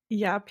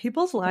 Yeah,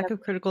 people's lack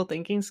of critical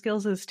thinking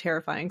skills is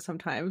terrifying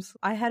sometimes.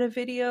 I had a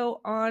video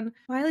on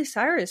Miley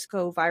Cyrus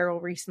go viral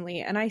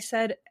recently, and I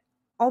said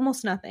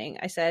almost nothing.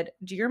 I said,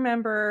 do you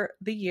remember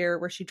the year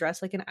where she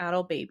dressed like an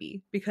adult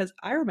baby? Because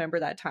I remember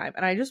that time,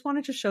 and I just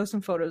wanted to show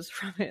some photos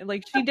from it.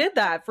 Like, she did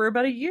that for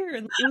about a year,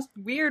 and it was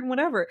weird and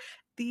whatever.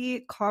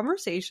 The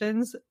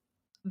conversations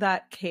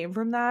that came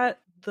from that,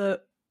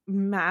 the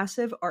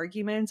massive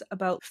arguments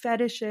about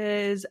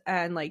fetishes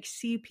and like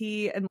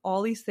CP and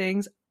all these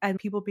things, and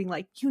people being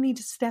like, you need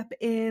to step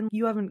in,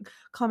 you haven't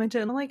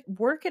commented. And I'm like,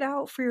 work it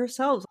out for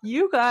yourselves.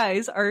 You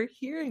guys are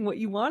hearing what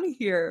you want to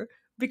hear,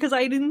 because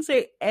I didn't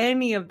say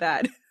any of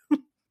that.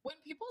 When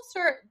people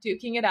start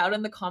duking it out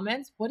in the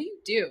comments, what do you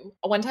do?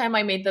 One time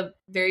I made the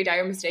very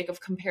dire mistake of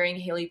comparing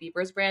Hailey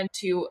Bieber's brand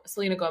to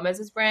Selena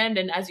Gomez's brand.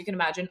 And as you can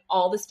imagine,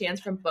 all the stands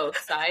from both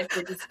sides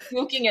were just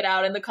duking it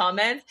out in the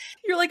comments.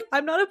 You're like,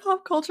 I'm not a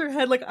pop culture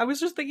head. Like, I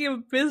was just thinking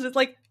of business.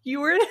 Like,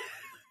 you were...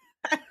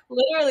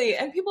 Literally.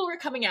 And people were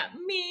coming at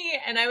me,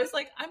 and I was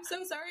like, I'm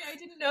so sorry, I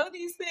didn't know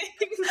these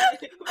things.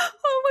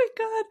 Oh my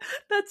god,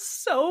 that's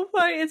so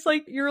funny. It's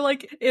like you're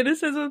like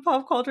innocent with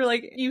pop culture,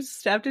 like you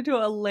stepped into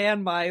a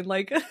landmine.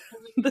 Like,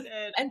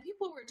 and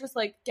people were just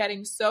like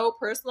getting so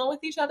personal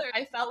with each other.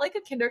 I felt like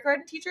a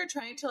kindergarten teacher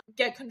trying to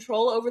get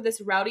control over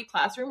this rowdy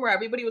classroom where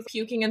everybody was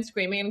puking and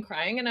screaming and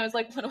crying, and I was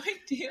like, what do I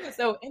do?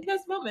 So in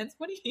those moments,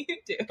 what do you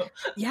do?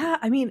 Yeah,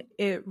 I mean,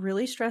 it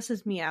really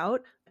stresses me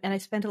out. And I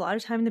spent a lot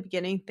of time in the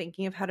beginning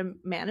thinking of how to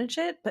manage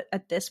it. But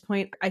at this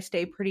point, I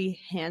stay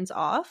pretty hands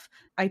off.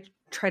 I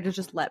try to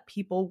just let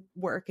people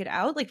work it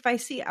out. Like, if I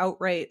see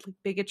outright like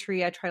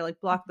bigotry, I try to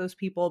like block those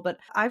people. But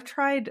I've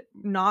tried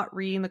not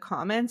reading the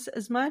comments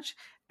as much.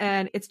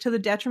 And it's to the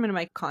detriment of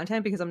my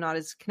content, because I'm not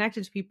as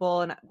connected to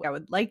people and I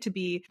would like to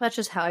be. That's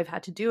just how I've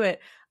had to do it.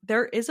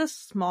 There is a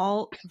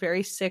small,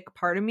 very sick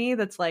part of me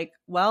that's like,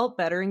 well,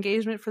 better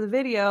engagement for the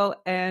video.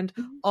 And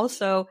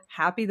also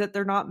happy that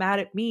they're not mad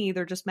at me.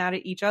 They're just mad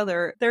at each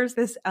other. There's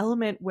this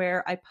element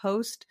where I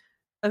post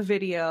a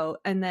video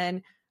and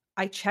then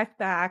I check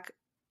back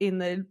in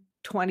the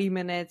 20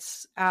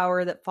 minutes,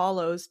 hour that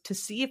follows to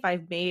see if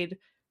I've made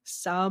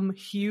some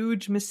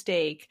huge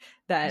mistake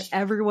that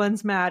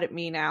everyone's mad at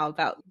me now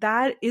about.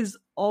 That is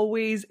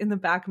always in the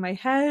back of my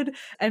head.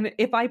 And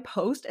if I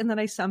post and then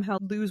I somehow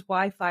lose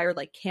Wi-Fi or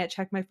like can't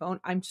check my phone,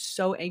 I'm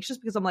so anxious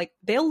because I'm like,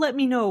 they'll let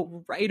me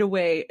know right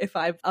away if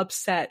I've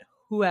upset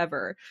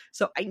whoever.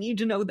 So I need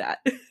to know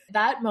that.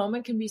 That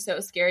moment can be so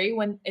scary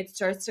when it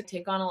starts to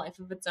take on a life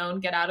of its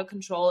own, get out of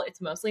control. It's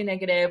mostly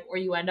negative, or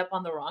you end up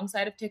on the wrong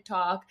side of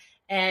TikTok,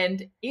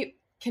 and it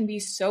can be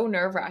so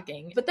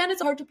nerve-wracking. But then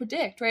it's hard to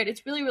predict, right?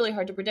 It's really, really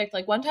hard to predict.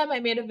 Like one time I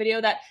made a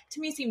video that to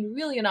me seemed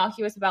really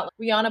innocuous about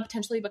Rihanna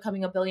potentially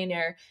becoming a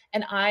billionaire,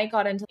 and I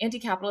got into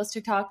anti-capitalist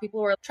TikTok.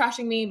 People were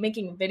trashing me,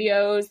 making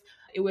videos.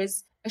 It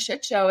was a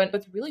shit show, and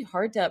it's really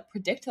hard to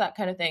predict that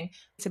kind of thing.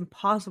 It's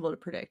impossible to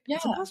predict. Yeah.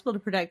 It's impossible to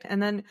predict.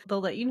 And then they'll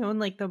let you know in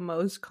like the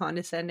most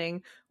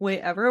condescending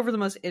way ever over the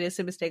most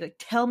innocent mistake. Like,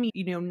 tell me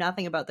you know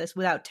nothing about this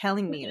without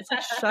telling me. And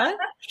it's like,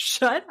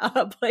 shut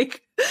up.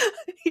 Like,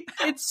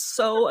 it's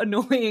so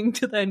annoying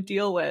to then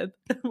deal with.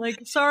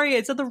 Like, sorry,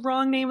 I said the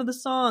wrong name of the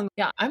song.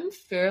 Yeah, I'm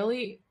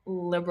fairly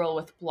liberal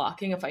with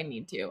blocking if I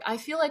need to. I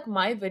feel like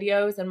my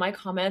videos and my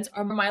comments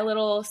are my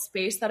little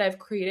space that I've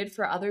created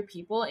for other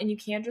people, and you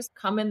can't just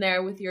come in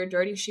there with your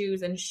dirty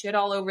shoes and shit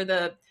all over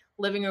the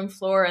living room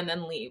floor and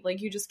then leave.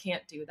 Like, you just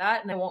can't do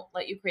that, and I won't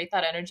let you create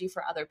that energy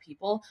for other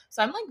people.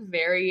 So I'm like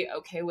very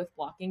okay with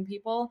blocking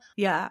people.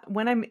 Yeah,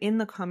 when I'm in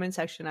the comment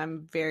section,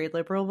 I'm very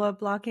liberal about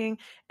blocking,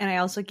 and I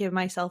also give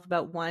myself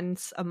about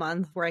once a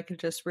month where I could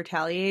just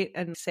retaliate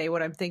and say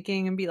what I'm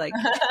thinking and be like,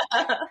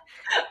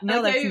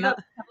 no, that's not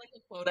have like a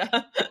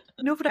quota.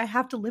 No, but I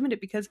have to limit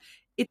it because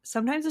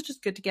sometimes it's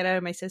just good to get out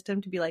of my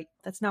system to be like,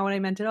 that's not what I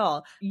meant at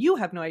all. You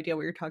have no idea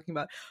what you're talking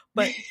about.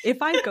 But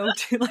if I go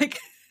to like,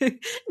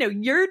 no,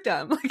 you're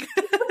dumb. Like,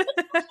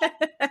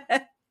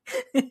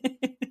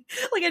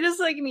 like I just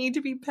like need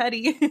to be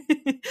petty.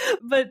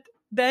 But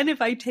then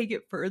if I take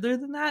it further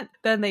than that,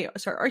 then they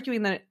start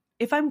arguing that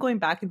if I'm going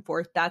back and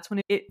forth, that's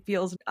when it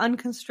feels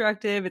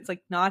unconstructive. It's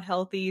like not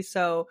healthy.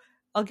 So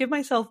I'll give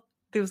myself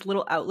those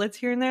little outlets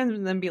here and there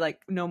and then be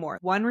like, no more.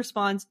 One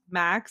response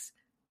max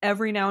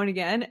every now and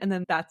again, and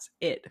then that's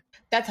it.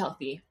 That's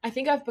healthy. I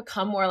think I've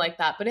become more like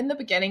that. But in the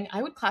beginning,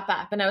 I would clap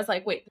back and I was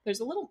like, wait,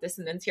 there's a little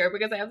dissonance here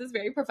because I have this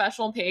very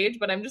professional page,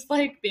 but I'm just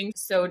like being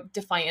so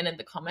defiant in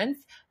the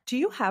comments. Do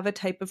you have a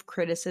type of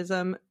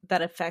criticism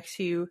that affects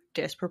you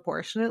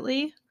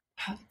disproportionately?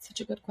 Oh, that's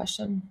such a good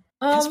question.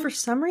 Because for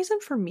some reason,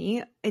 for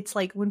me, it's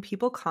like when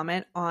people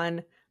comment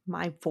on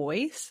my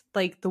voice,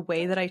 like the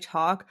way that I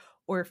talk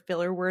or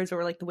filler words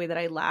or like the way that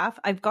I laugh,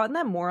 I've gotten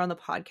that more on the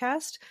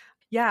podcast.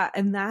 Yeah.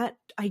 And that,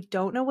 I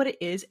don't know what it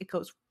is. It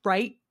goes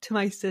right to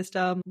my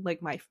system.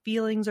 Like my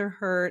feelings are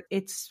hurt.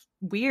 It's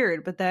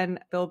weird, but then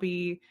they'll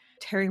be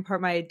tearing apart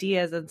my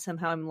ideas and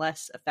somehow I'm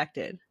less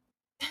affected.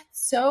 That's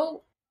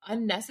so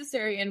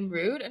unnecessary and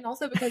rude. And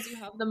also because you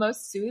have the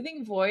most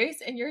soothing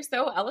voice and you're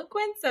so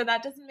eloquent. So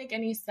that doesn't make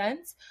any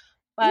sense.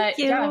 But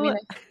yeah, I mean,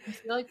 I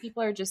feel like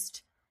people are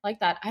just like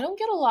that. I don't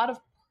get a lot of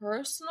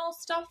personal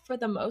stuff for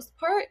the most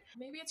part.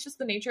 Maybe it's just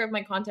the nature of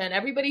my content.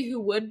 Everybody who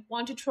would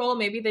want to troll,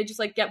 maybe they just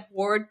like get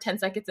bored 10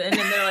 seconds in and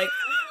they're like,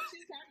 I don't know what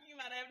she's talking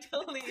about. I have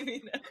to leave,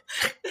 you know.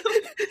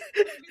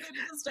 Maybe they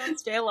just don't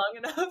stay long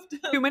enough.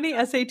 Too many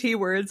SAT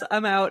words.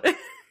 I'm out.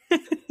 I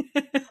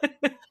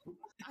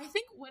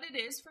think what it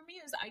is for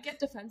me is I get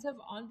defensive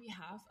on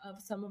behalf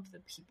of some of the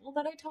people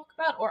that I talk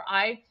about, or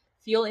I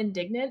feel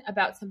indignant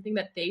about something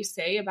that they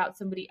say about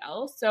somebody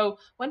else. So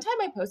one time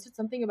I posted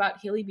something about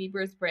Hailey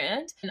Bieber's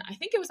brand, and I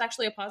think it was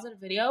actually a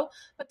positive video,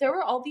 but there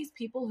were all these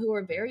people who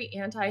were very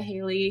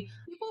anti-Hailey.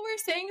 People were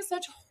saying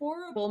such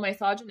horrible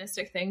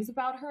misogynistic things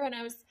about her, and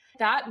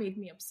that made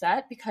me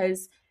upset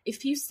because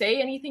if you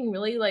say anything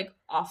really like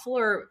awful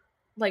or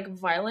like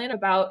violent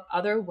about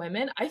other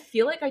women, I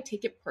feel like I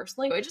take it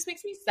personally. It just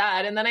makes me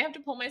sad, and then I have to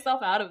pull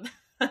myself out of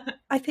that.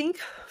 I think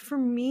for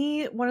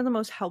me, one of the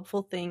most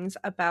helpful things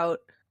about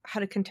how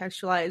to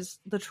contextualize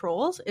the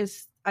trolls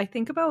is I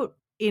think about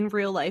in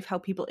real life how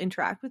people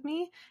interact with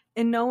me,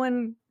 and no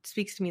one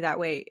speaks to me that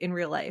way in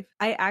real life.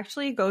 I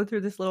actually go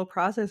through this little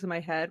process in my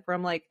head where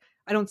I'm like,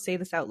 I don't say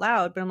this out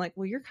loud, but I'm like,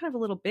 well, you're kind of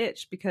a little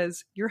bitch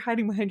because you're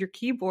hiding behind your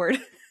keyboard.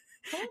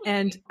 Totally.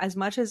 And as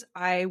much as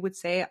I would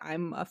say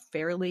I'm a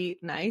fairly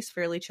nice,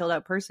 fairly chilled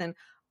out person,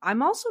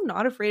 I'm also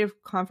not afraid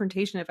of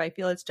confrontation if I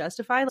feel it's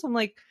justified. So I'm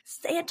like,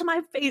 say it to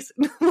my face.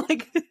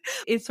 Like,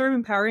 it's sort of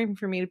empowering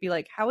for me to be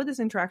like, how would this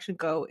interaction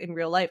go in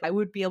real life? I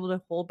would be able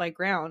to hold my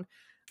ground.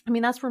 I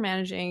mean, that's for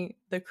managing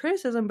the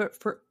criticism, but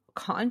for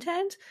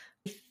content,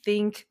 I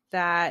think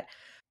that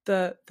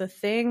the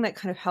thing that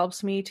kind of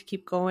helps me to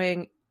keep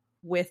going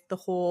with the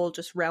whole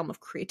just realm of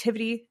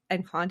creativity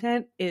and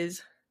content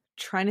is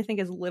trying to think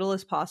as little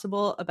as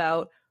possible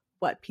about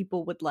what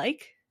people would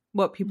like,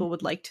 what people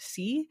would like to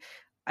see.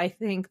 I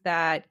think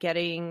that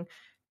getting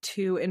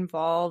too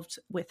involved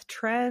with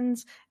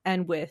trends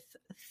and with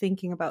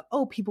thinking about,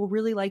 oh, people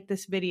really like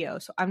this video,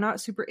 so I'm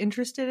not super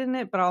interested in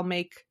it, but I'll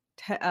make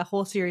a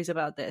whole series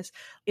about this.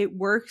 It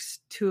works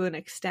to an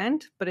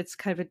extent, but it's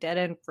kind of a dead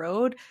end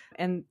road.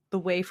 And the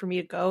way for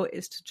me to go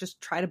is to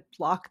just try to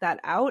block that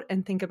out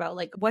and think about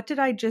like, what did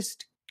I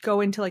just go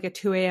into like a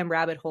 2 a.m.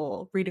 rabbit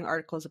hole reading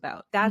articles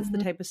about? That's the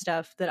type of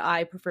stuff that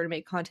I prefer to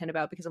make content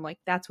about, because I'm like,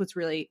 that's what's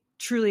really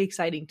truly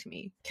exciting to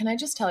me. Can I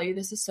just tell you,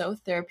 this is so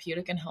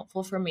therapeutic and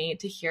helpful for me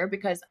to hear,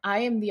 because I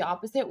am the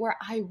opposite, where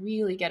I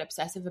really get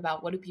obsessive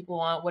about what do people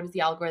want, what does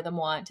the algorithm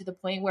want, to the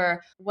point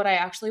where what I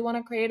actually want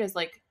to create is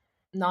like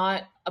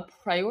not a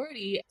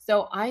priority.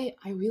 So I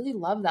really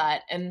love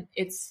that. And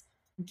it's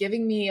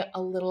giving me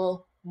a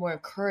little more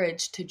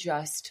courage to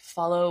just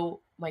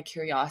follow my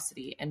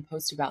curiosity and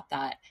post about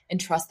that and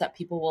trust that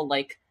people will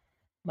like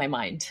my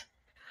mind.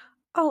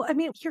 Oh, I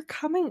mean, you're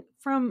coming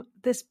from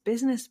this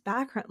business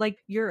background.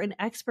 Like, you're an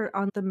expert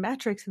on the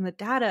metrics and the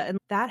data, and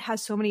that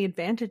has so many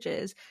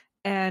advantages.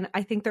 And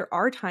I think there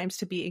are times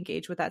to be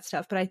engaged with that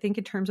stuff. But I think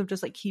in terms of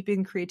just like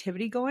keeping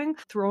creativity going,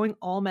 throwing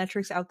all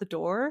metrics out the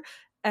door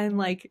and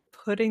like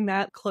putting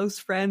that close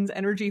friends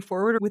energy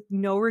forward with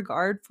no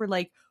regard for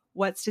like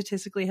what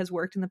statistically has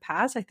worked in the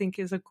past, I think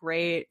is a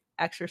great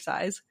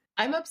exercise.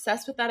 I'm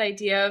obsessed with that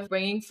idea of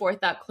bringing forth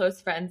that close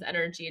friends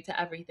energy to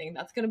everything.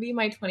 That's going to be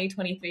my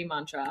 2023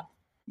 mantra.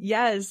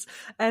 Yes.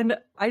 And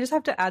I just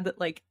have to add that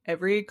like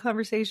every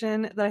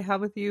conversation that I have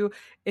with you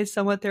is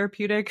somewhat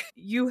therapeutic.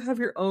 You have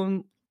your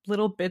own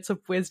little bits of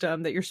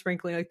wisdom that you're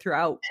sprinkling like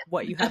throughout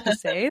what you have to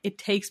say. It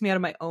takes me out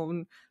of my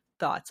own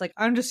thoughts. Like,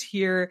 I'm just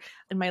here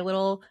in my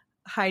little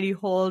hidey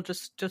hole,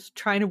 just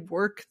trying to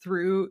work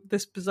through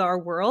this bizarre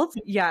world.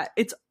 Yeah,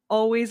 it's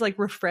always like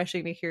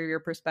refreshing to hear your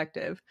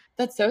perspective.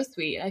 That's so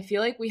sweet. I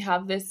feel like we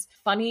have this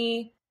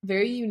funny,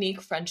 very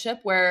unique friendship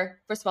where,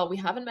 first of all, we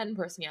haven't met in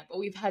person yet, but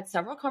we've had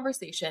several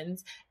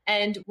conversations.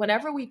 And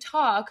whenever we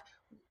talk,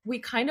 we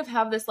kind of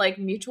have this like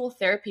mutual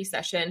therapy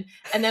session,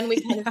 and then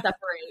we kind of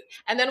separate,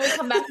 and then we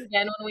come back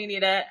again when we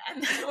need it.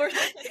 And then we're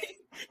like,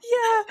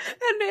 yeah,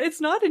 and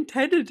it's not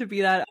intended to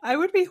be that. I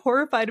would be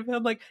horrified if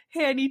I'm like,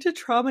 hey, I need to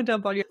trauma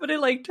dump on you. But it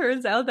like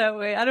turns out that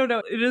way. I don't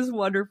know. It is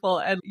wonderful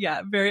and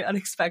yeah, very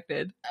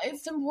unexpected.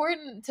 It's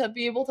important to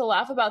be able to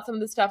laugh about some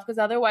of the stuff, because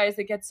otherwise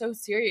it gets so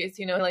serious.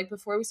 You know, like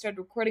before we started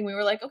recording, we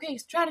were like, okay,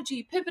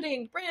 strategy,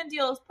 pivoting, brand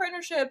deals,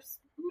 partnerships,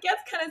 it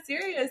gets kind of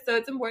serious. So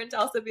it's important to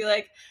also be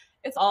like,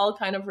 it's all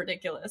kind of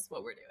ridiculous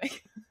what we're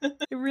doing.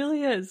 It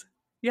really is.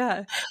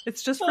 Yeah,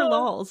 it's just for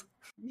lols.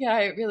 Yeah,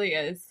 it really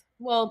is.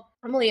 Well,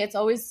 Emily, it's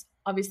always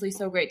obviously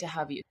so great to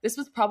have you. This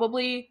was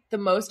probably the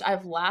most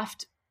I've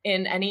laughed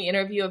in any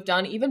interview I've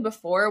done, even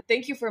before.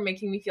 Thank you for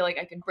making me feel like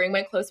I can bring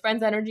my close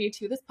friends energy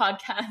to this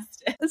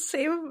podcast.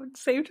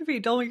 Same to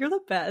me. Dolma, you're the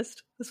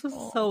best. This was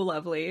so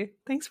lovely.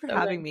 Thanks for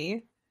having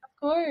me.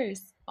 Of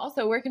course.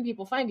 Also, where can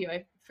people find you?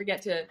 I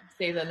forget to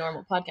say the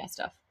normal podcast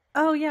stuff.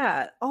 Oh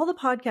yeah, all the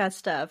podcast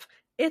stuff.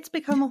 It's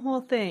become a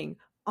whole thing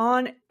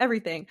on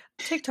everything.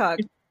 TikTok,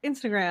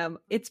 Instagram,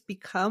 it's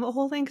become a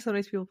whole thing.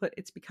 Sometimes people put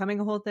it's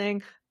becoming a whole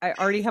thing. I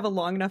already have a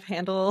long enough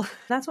handle.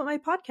 That's what my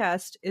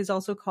podcast is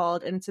also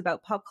called. And it's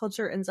about pop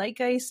culture and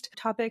zeitgeist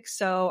topics.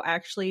 So I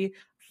actually,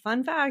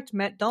 fun fact,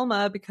 met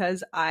Dolma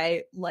because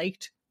I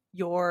liked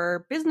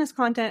your business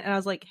content. And I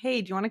was like,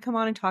 hey, do you want to come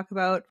on and talk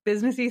about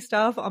businessy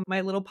stuff on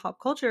my little pop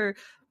culture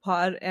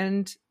pod?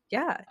 And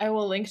yeah, I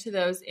will link to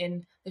those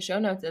in the show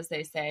notes, as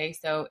they say.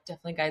 So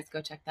definitely, guys,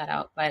 go check that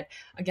out. But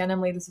again,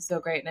 Emily, this is so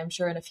great. And I'm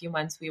sure in a few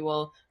months we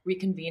will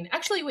reconvene.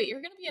 Actually, wait,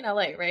 you're going to be in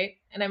LA, right?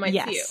 And I might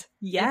see you.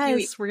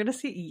 Yes, we're going to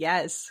see.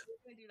 Yes.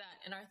 We're going to do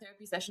that. And our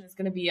therapy session is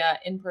going to be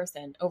in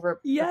person over.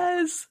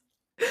 Yes.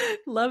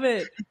 Love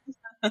it.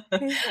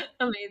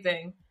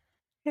 Amazing.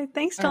 Okay,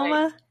 thanks,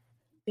 Dolma. Right.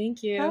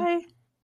 Thank you. Bye.